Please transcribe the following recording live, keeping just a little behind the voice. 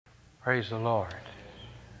Praise the Lord.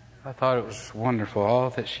 I thought it was wonderful, all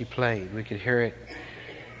that she played. We could hear it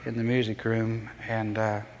in the music room, and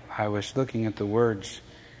I was looking at the words,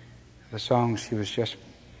 the song she was just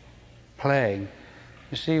playing.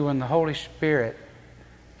 You see, when the Holy Spirit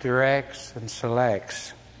directs and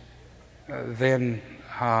selects, then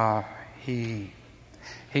He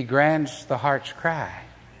grants the heart's cry.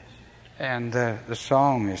 And the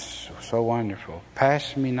song is so wonderful.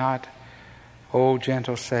 Pass me not, O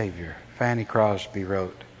gentle Savior, Fanny Crosby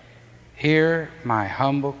wrote. Hear my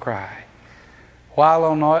humble cry, while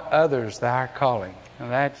on others thou art calling. And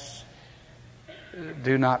that's,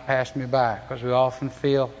 do not pass me by. Because we often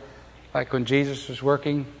feel like when Jesus was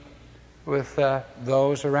working with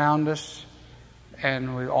those around us,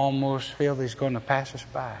 and we almost feel He's going to pass us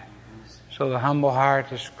by. So the humble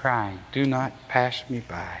heart is crying, do not pass me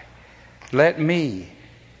by. Let me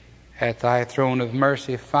at thy throne of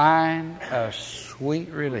mercy find a sweet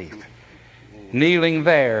relief. Kneeling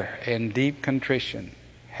there in deep contrition,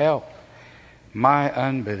 help my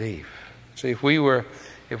unbelief. See, if we were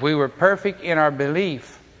perfect in our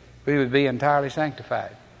belief, we would be entirely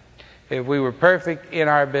sanctified. If we were perfect in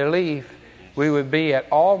our belief, we would be at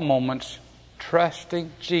all moments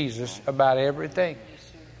trusting Jesus about everything.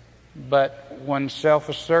 But when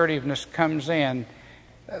self-assertiveness comes in,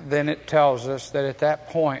 then it tells us that at that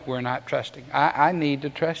point we're not trusting. I need to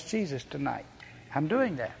trust Jesus tonight. I'm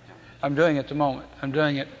doing that. I'm doing it at the moment. I'm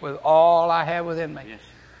doing it with all I have within me.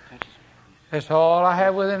 It's all I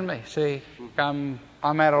have within me. See, I'm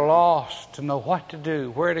at a loss to know what to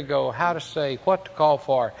do, where to go, how to say, what to call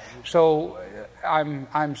for. So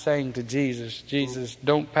I'm saying to Jesus, Jesus,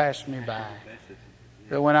 don't pass me by.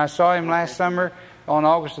 So when I saw Him last summer on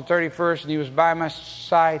August the 31st, and He was by my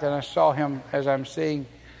side, and I saw Him as I'm seeing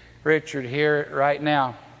Richard here right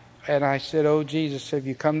now, and I said, oh Jesus, have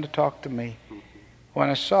you come to talk to me? When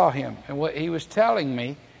I saw Him, and what He was telling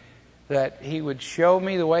me, that He would show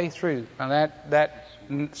me the way through, and that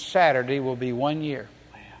Saturday will be 1 year.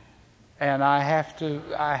 And I have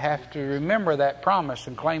to remember that promise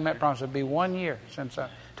and claim that promise. It'll be 1 year since it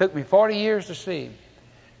took me 40 years to see Him.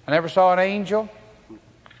 I never saw an angel.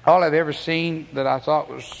 All I've ever seen that I thought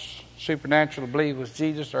was supernatural to believe was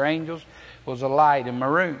Jesus or angels was a light in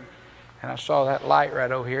maroon. And I saw that light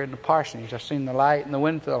right over here in the parsonage. I've seen the light in the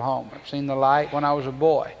Winfield home. I've seen the light when I was a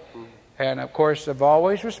boy. And of course, I've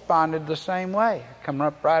always responded the same way. I come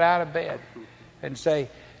up right out of bed and say,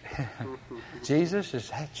 Jesus, is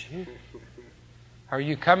that you? Are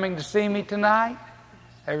you coming to see me tonight?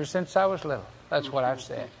 Ever since I was little. That's what I've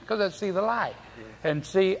said. Because I see the light. And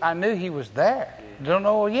see, I knew He was there. Don't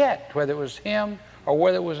know yet whether it was Him or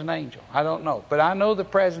whether it was an angel. I don't know. But I know the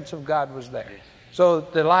presence of God was there. So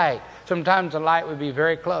the light, sometimes the light would be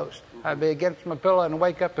very close. I'd be against my pillow and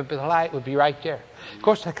wake up and the light would be right there. Of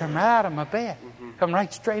course, I come right out of my bed. Come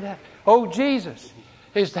right straight up. Oh, Jesus,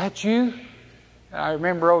 is that you? And I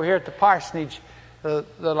remember over here at the parsonage, the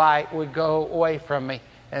light would go away from me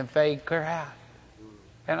and fade clear out.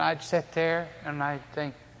 And I'd sit there and I'd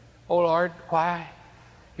think, oh, Lord, why?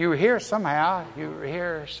 You were here somehow. You were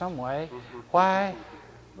here some way. Why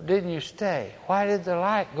didn't you stay? Why did the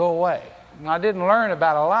light go away? And I didn't learn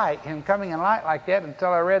about a light, Him coming in light like that, until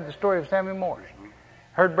I read the story of Sammy Morse.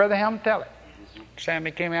 Heard Brother Helm tell it.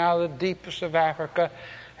 Sammy came out of the deepest of Africa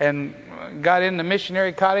and got in the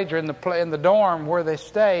missionary cottage or in the dorm where they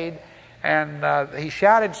stayed. And he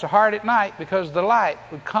shouted so hard at night because the light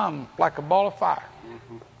would come like a ball of fire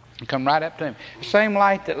and come right up to him. The same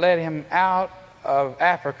light that led him out of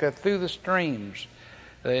Africa through the streams,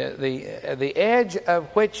 the edge of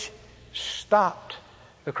which stopped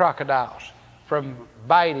the crocodiles from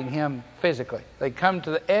biting him physically. They come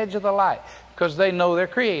to the edge of the light because they know their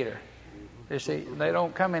Creator. You see, they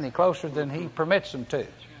don't come any closer than He permits them to.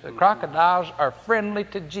 The crocodiles are friendly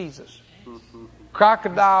to Jesus.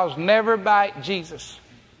 Crocodiles never bite Jesus.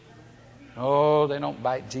 Oh, they don't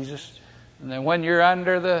bite Jesus. And then when you're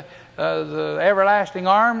under the everlasting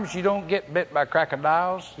arms, you don't get bit by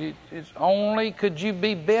crocodiles. It's only could you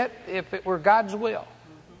be bit if it were God's will.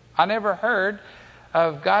 I never heard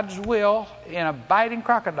of God's will in a biting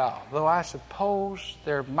crocodile, though I suppose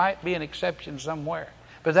there might be an exception somewhere.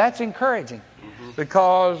 But that's encouraging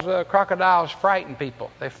because crocodiles frighten people.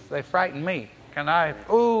 They frighten me. I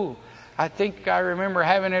think I remember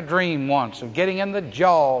having a dream once of getting in the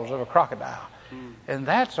jaws of a crocodile. And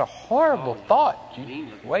that's a horrible thought. You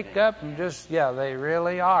wake up and they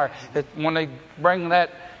really are. When they bring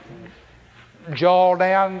that jaw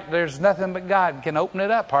down, there's nothing but God can open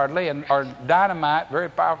it up hardly, or dynamite, very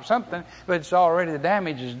powerful something, but it's already, the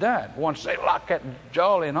damage is done. Once they lock that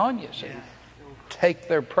jaw in on you, see, take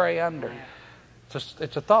their prey under.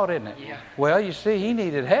 It's a thought, isn't it? Yeah. Well, you see, he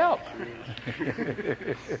needed help.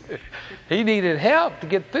 He needed help to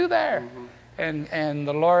get through there. And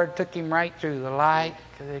the Lord took him right through the light.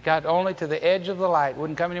 He got only to the edge of the light.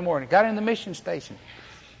 Wouldn't come anymore. And he got in the mission station.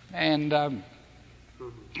 And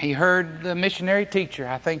he heard the missionary teacher,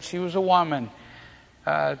 I think she was a woman,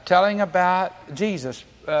 telling about Jesus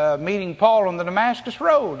meeting Paul on the Damascus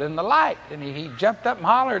Road and the light. And he jumped up and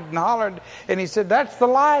hollered. And he said, that's the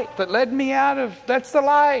light that led me that's the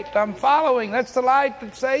light I'm following. That's the light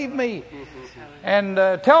that saved me. And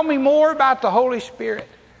tell me more about the Holy Spirit.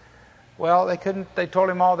 Well, they couldn't. They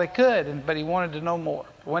told him all they could, but he wanted to know more.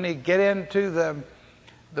 When he'd get into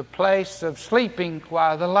the place of sleeping,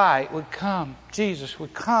 while the light would come, Jesus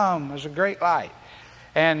would come as a great light.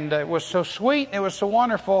 And it was so sweet, and it was so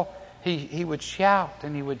wonderful, he would shout,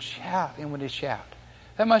 and he would shout, and would shout.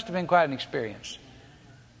 That must have been quite an experience.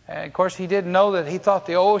 And of course, he didn't know that he thought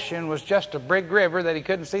the ocean was just a big river that he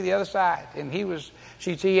couldn't see the other side. And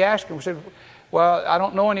he asked him, said, well, I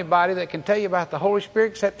don't know anybody that can tell you about the Holy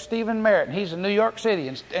Spirit except Stephen Merritt. And he's in New York City.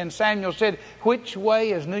 And Samuel said, which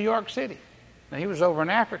way is New York City? Now, he was over in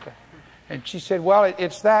Africa. And she said, well,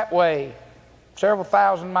 it's that way, several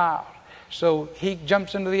thousand miles. So he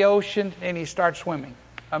jumps into the ocean and he starts swimming.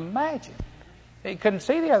 Imagine. He couldn't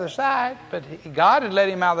see the other side, but God had led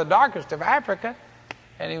him out of the darkest of Africa.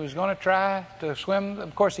 And he was going to try to swim.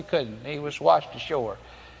 Of course, he couldn't. He was washed ashore.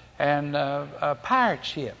 And a pirate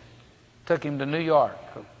ship took him to New York.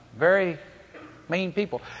 Very mean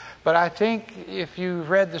people. But I think if you've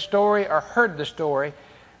read the story or heard the story,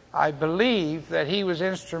 I believe that he was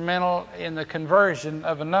instrumental in the conversion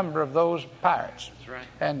of a number of those pirates. That's right.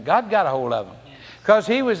 And God got a hold of him. Because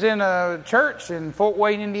he was in a church in Fort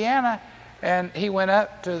Wayne, Indiana, and he went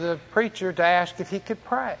up to the preacher to ask if he could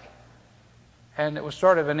pray. And it was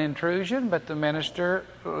sort of an intrusion, but the minister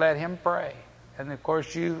let him pray. And of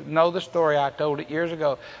course, you know the story. I told it years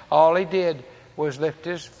ago. All he did was lift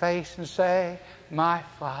his face and say, my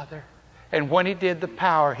Father. And when he did, the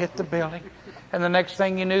power hit the building. And the next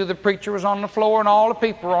thing you knew, the preacher was on the floor and all the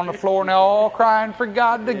people were on the floor and they're all crying for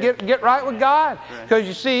God to get right with God. Because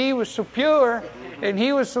you see, he was so pure and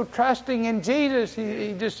he was so trusting in Jesus.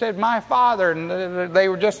 He just said, my Father. And they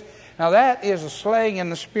were just... Now that is a slaying in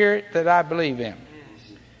the Spirit that I believe in.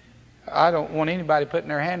 I don't want anybody putting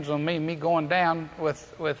their hands on me going down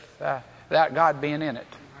without God being in it.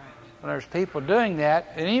 When there's people doing that,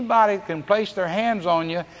 and anybody can place their hands on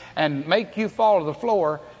you and make you fall to the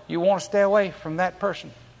floor, you want to stay away from that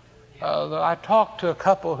person. I talked to a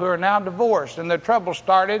couple who are now divorced, and their trouble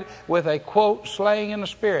started with a, quote, slaying in the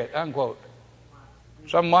Spirit, unquote.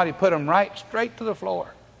 Somebody put them right straight to the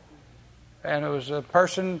floor. And it was a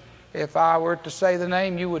person, if I were to say the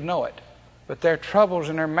name, you would know it. But their troubles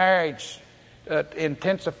in their marriage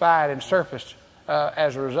intensified and surfaced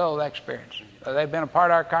as a result of that experience. They've been a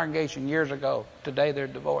part of our congregation years ago. Today they're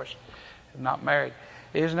divorced, not married.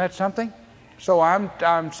 Isn't that something? So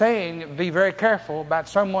I'm saying be very careful about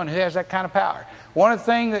someone who has that kind of power. One of the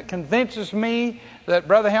things that convinces me that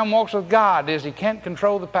Brother Helm walks with God is he can't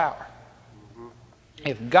control the power.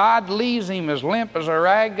 If God leaves him as limp as a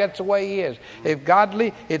rag, that's the way he is. If God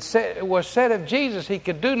it was said of Jesus, he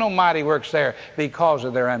could do no mighty works there because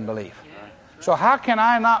of their unbelief. So how can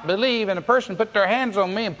I not believe in a person put their hands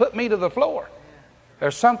on me and put me to the floor?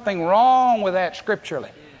 There's something wrong with that scripturally.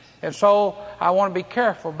 And so I want to be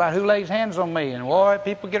careful about who lays hands on me. And boy,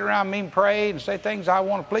 people get around me and pray and say things. I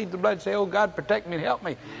want to plead the blood and say, oh, God, protect me and help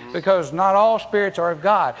me. Because not all spirits are of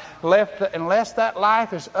God. Unless that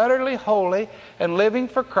life is utterly holy and living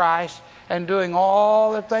for Christ and doing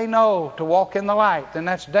all that they know to walk in the light, then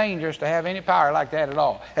that's dangerous to have any power like that at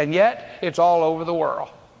all. And yet, it's all over the world.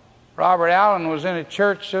 Robert Allen was in a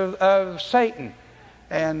church of Satan.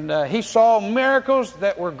 And he saw miracles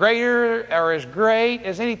that were greater or as great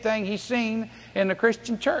as anything he's seen in the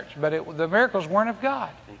Christian church. But the miracles weren't of God.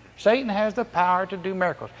 Satan has the power to do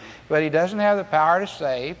miracles. But he doesn't have the power to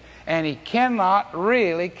save. And he cannot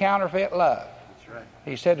really counterfeit love. That's right.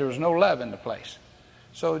 He said there was no love in the place.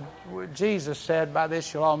 So Jesus said, by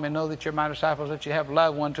this you'll all may know that you're my disciples, that you have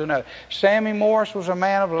love one to another. Sammy Morris was a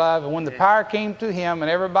man of love, and when the power came to him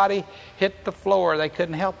and everybody hit the floor, they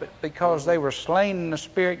couldn't help it because they were slain in the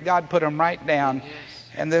Spirit. God put them right down.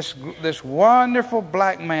 And this wonderful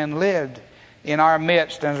black man lived in our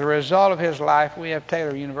midst. And as a result of his life, we have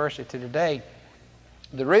Taylor University today.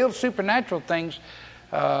 The real supernatural things,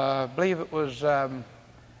 I believe it was...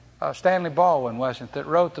 Stanley Baldwin, wasn't it, that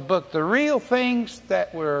wrote the book. The real things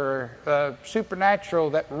that were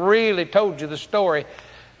supernatural that really told you the story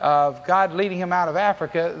of God leading him out of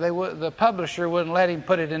Africa, the publisher wouldn't let him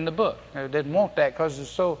put it in the book. They didn't want that because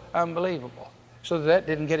it's so unbelievable. so that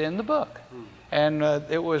didn't get in the book. And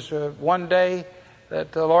it was one day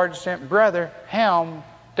that the Lord sent Brother Helm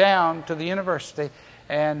down to the university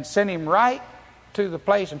and sent him right to the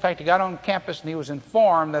place. In fact, he got on campus and he was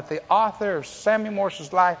informed that the author of Sammy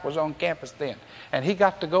Morse's life was on campus then. And he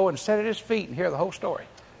got to go and sit at his feet and hear the whole story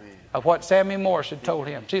of what Sammy Morse had told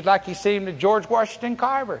him. See, like he sent him to George Washington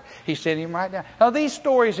Carver. He sent him right down. Now, these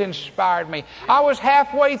stories inspired me. I was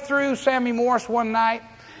halfway through Sammy Morse one night.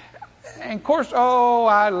 And of course,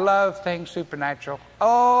 I love things supernatural.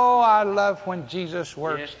 I love when Jesus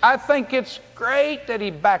works. Yes. I think it's great that He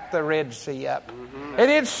backed the Red Sea up. And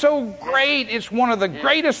it's so great. It's one of the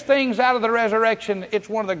greatest things out of the resurrection. It's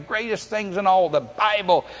one of the greatest things in all the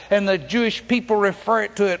Bible. And the Jewish people refer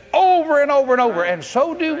to it over and over and over. And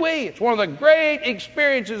so do we. It's one of the great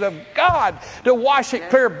experiences of God to wash it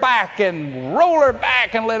clear back and roll her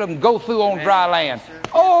back and let them go through on dry land.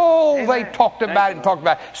 They talked about it and talked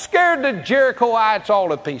about it. Scared the Jerichoites all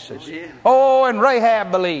to pieces. And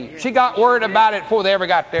Rahab believed. She got word about it before they ever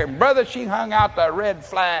got there. And brother, she hung out the red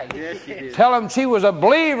flag. Tell them she was a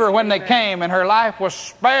believer when they came, and her life was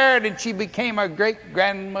spared, and she became a great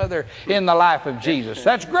grandmother in the life of Jesus.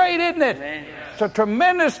 That's great, isn't it? It's a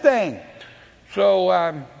tremendous thing.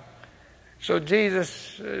 So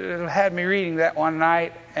Jesus had me reading that one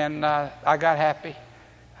night, and I got happy.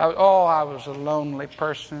 I was a lonely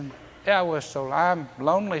person. I'm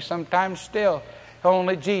lonely sometimes still.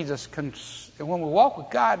 Only Jesus can. When we walk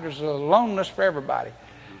with God, there's a loneliness for everybody.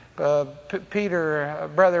 Peter,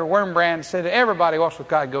 Brother Wormbrand said that everybody walks with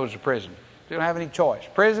God goes to prison. You don't have any choice.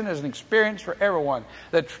 Prison is an experience for everyone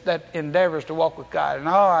that endeavors to walk with God. And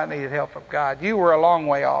I needed help of God. You were a long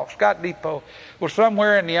way off. Scott Depot was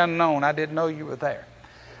somewhere in the unknown. I didn't know you were there.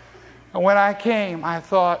 And when I came, I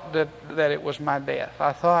thought that it was my death.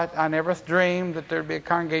 I never dreamed that there'd be a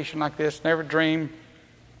congregation like this. Never dreamed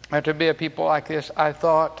that there'd be a people like this. I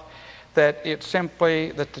thought that it's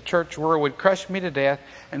simply that the church world would crush me to death.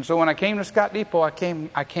 And so when I came to Scott Depot, I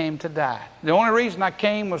came to die. The only reason I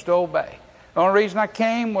came was to obey. The only reason I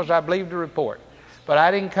came was I believed the report. But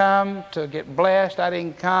I didn't come to get blessed.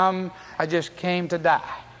 I just came to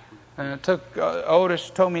die. And it took, Otis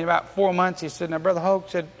told me in about 4 months, he said, now Brother Hoke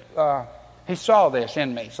said, he saw this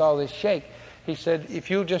in me, saw this shake. He said,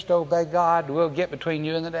 if you just obey God, we'll get between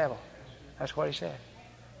you and the devil. That's what he said.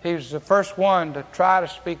 He was the first one to try to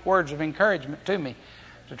speak words of encouragement to me,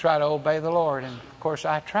 to try to obey the Lord. And, of course,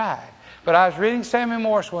 I tried. But I was reading Sammy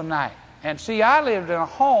Morse one night. And, see, I lived in a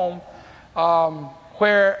home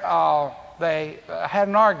where they had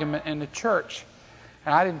an argument in the church.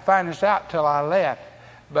 And I didn't find this out till I left.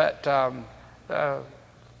 But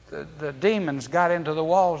the demons got into the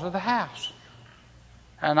walls of the house.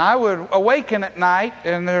 And I would awaken at night,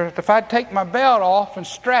 and if I'd take my belt off and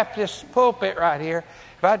strap this pulpit right here,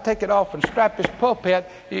 if I'd take it off and strap this pulpit,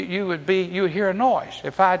 you would hear a noise.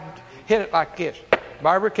 If I'd hit it like this,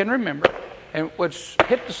 Barbara can remember, and it would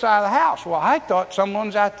hit the side of the house. Well, I thought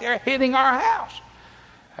someone's out there hitting our house.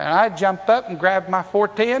 And I'd jump up and grab my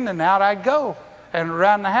 410, and out I'd go. And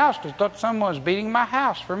around the house, I thought someone was beating my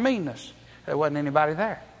house for meanness. There wasn't anybody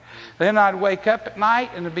there. Then I'd wake up at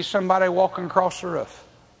night, and there'd be somebody walking across the roof.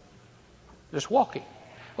 Just walking.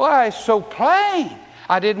 Well, it's so plain.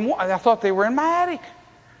 I thought they were in my attic.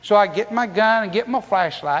 So I get my gun and get my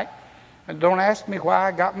flashlight. And don't ask me why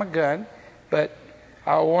I got my gun, but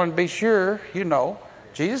I want to be sure,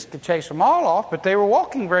 Jesus could chase them all off, but they were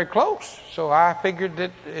walking very close. So I figured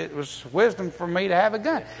that it was wisdom for me to have a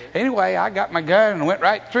gun. Anyway, I got my gun and went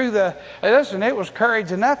right through it was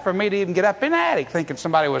courage enough for me to even get up in the attic thinking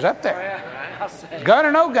somebody was up there. Gun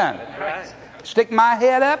or no gun. Stick my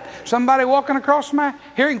head up, somebody walking across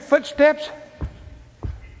hearing footsteps,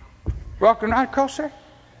 walking right across there.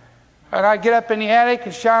 And I'd get up in the attic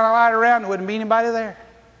and shine a light around, there wouldn't be anybody there.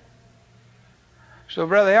 So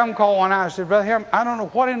Brother Helm called one out and said, Brother Helm, I don't know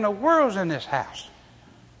what in the world's in this house.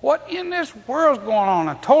 What in this world's going on?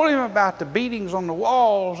 I told him about the beatings on the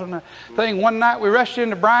walls and the thing. One night we rushed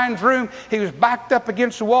into Brian's room. He was backed up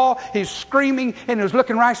against the wall. He was screaming and he was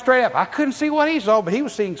looking right straight up. I couldn't see what he saw, but he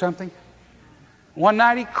was seeing something. One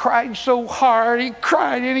night he cried so hard, he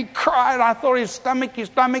cried and he cried. I thought his stomach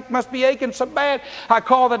must be aching so bad. I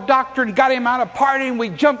called the doctor and got him out of party, and we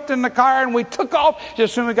jumped in the car and we took off. Just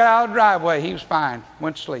as soon as we got out of the driveway, he was fine,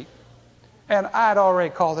 went to sleep. And I'd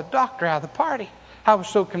already called the doctor out of the party. I was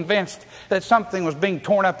so convinced that something was being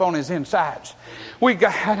torn up on his insides.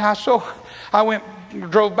 I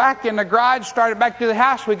drove back in the garage, started back to the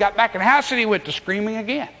house. We got back in the house and he went to screaming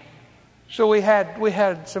again. So we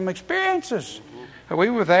had some experiences. We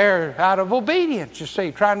were there out of obedience, you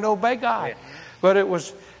see, trying to obey God. But it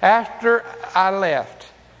was after I left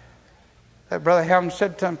Brother Helms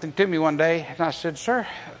said something to me one day, and I said, sir,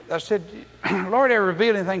 Lord ever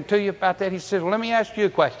revealed anything to you about that? He said, well, let me ask you a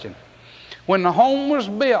question. When the home was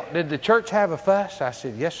built, did the church have a fuss? I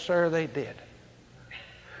said, yes, sir, they did.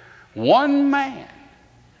 One man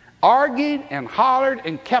argued and hollered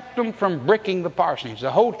and kept them from bricking the parsonage.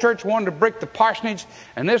 The whole church wanted to brick the parsonage,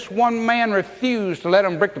 and this one man refused to let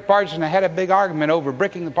them brick the parsonage, and they had a big argument over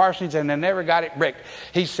bricking the parsonage, and they never got it bricked.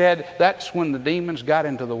 He said that's when the demons got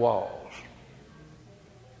into the walls.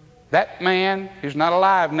 That man, who's not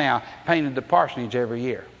alive now, painted the parsonage every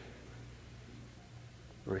year.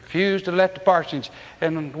 Refused to let the parsonage,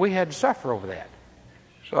 and we had to suffer over that.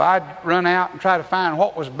 So I'd run out and try to find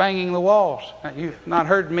what was banging the walls. Now, you've not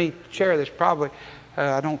heard me share this probably,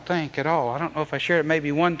 I don't think at all. I don't know if I shared it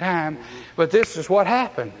maybe one time, but this is what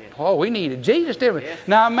happened. Oh, we needed Jesus, didn't we?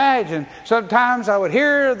 Now imagine, sometimes I would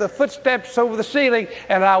hear the footsteps over the ceiling,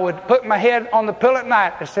 and I would put my head on the pillow at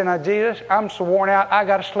night and say, now Jesus, I'm so worn out, I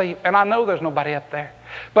got to sleep, and I know there's nobody up there.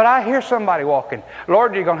 But I hear somebody walking.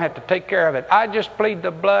 Lord, you're going to have to take care of it. I just plead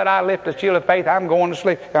the blood, I lift the shield of faith, I'm going to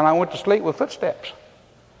sleep. And I went to sleep with footsteps.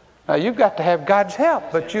 Now, you've got to have God's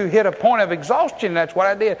help, but you hit a point of exhaustion. That's what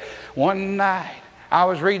I did. One night, I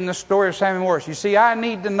was reading the story of Sammy Morris. You see, I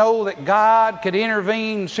need to know that God could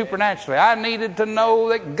intervene supernaturally. I needed to know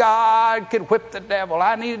that God could whip the devil.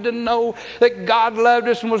 I needed to know that God loved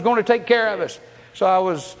us and was going to take care of us. So I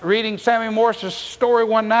was reading Sammy Morris's story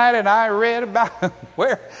one night, and I read about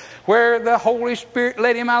where the Holy Spirit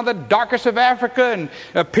led him out of the darkest of Africa and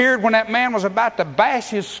appeared when that man was about to bash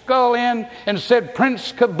his skull in and said,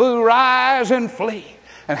 Prince Kaboo, rise and flee.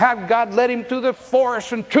 And how God led him through the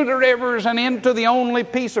forest and through the rivers and into the only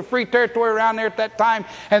piece of free territory around there at that time.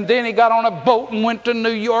 And then he got on a boat and went to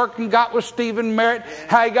New York and got with Stephen Merritt.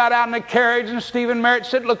 How he got out in the carriage and Stephen Merritt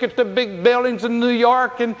said, look at the big buildings in New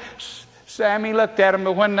York. And Sammy looked at him,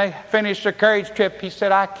 but when they finished their carriage trip, he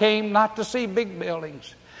said, I came not to see big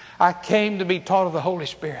buildings. I came to be taught of the Holy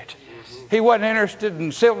Spirit. He wasn't interested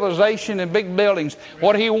in civilization and big buildings.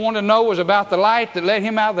 What he wanted to know was about the light that led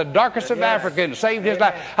him out of the darkest of Africa and saved his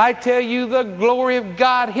life. I tell you, the glory of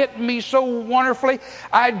God hit me so wonderfully.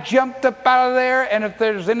 I jumped up out of there, and if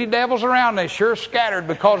there's any devils around, they sure scattered,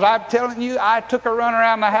 because I'm telling you, I took a run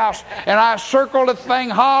around the house, and I circled the thing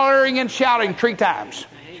hollering and shouting 3 times.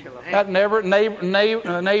 That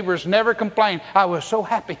neighbors never complained. I was so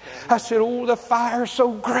happy. I said, oh, the fire's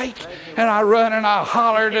so great. And I run and I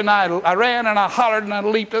hollered and I ran and I hollered and I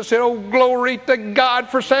leaped. I said, oh, glory to God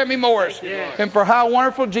for Sammy Morris and for how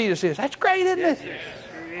wonderful Jesus is. That's great, isn't it?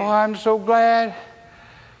 Oh, I'm so glad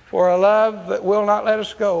for a love that will not let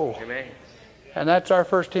us go. And that's our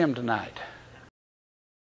first hymn tonight.